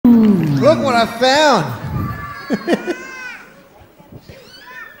Look what I found.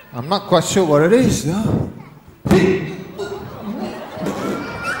 I'm not quite sure what it is, though.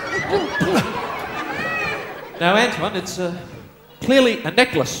 Now, Antoine, it's clearly a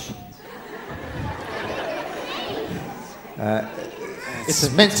necklace. It's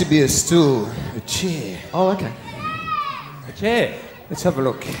meant to be a stool, a chair. Oh, okay. A chair. Let's have a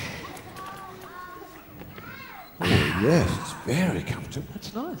look. Oh, yes, it's very comfortable.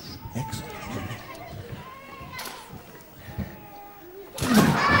 That's nice. Excellent.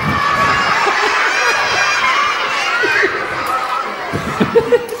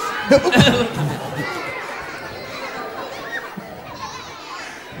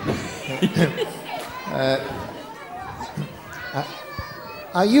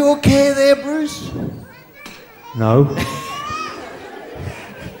 Are you okay there, Bruce? No.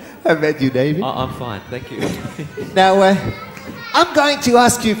 How about you, David? I'm fine, thank you. Now, I'm going to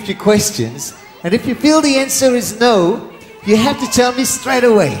ask you a few questions, and if you feel the answer is no, you have to tell me straight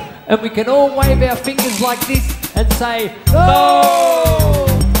away. And we can all wave our fingers like this and say, no!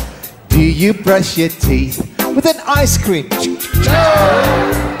 Do you brush your teeth with an ice cream?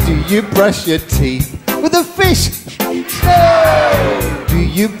 No! Do you brush your teeth with a fish? No! Do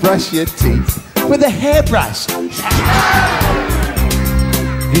you brush your teeth with a hairbrush?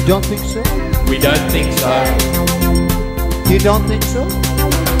 You don't think so? We don't think so. You don't think so?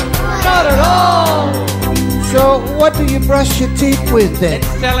 Not at all! So what do you brush your teeth with then?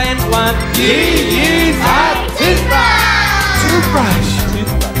 Let's tell Antoine. You use a Toothbrush.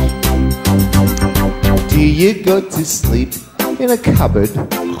 Do you go to sleep in a cupboard? No!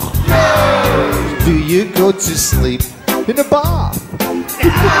 Do you go to sleep in a bath?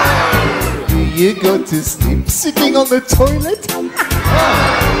 No! Do you go to sleep sitting on the toilet?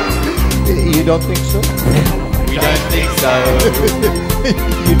 You don't think so? We don't think so.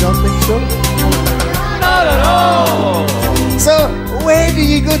 You don't think so? Not at all! So, where do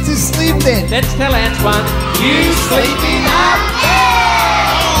you go to sleep then? Let's tell Antoine. You sleep in a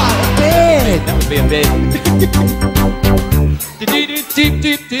Bed! That would be a bed.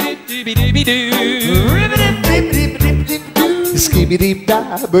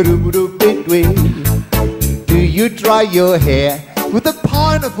 Skibidi-da-ba-doo-doo-bid-wee. Do you dry your hair with a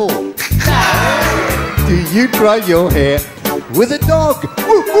pineapple? No! Do you dry your hair with a dog?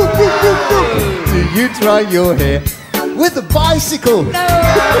 Woo, woo, woo, woo, woo. Do you dry your hair with a bicycle? No!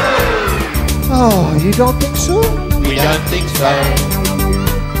 Oh, you don't think so? We don't think so.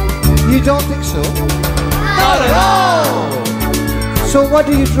 You don't think so? Not at all! So what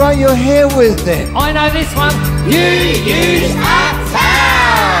do you dry your hair with then? I know this one. You use a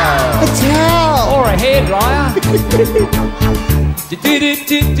towel! A towel! Or a hairdryer.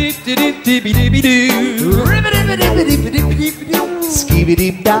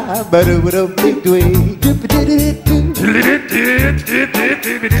 Skibidi-da-ba-doo-doo-bid-wee.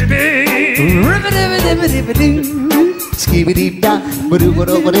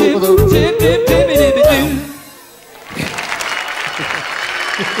 Skibidi-da-ba-doo-doo-bid-wee.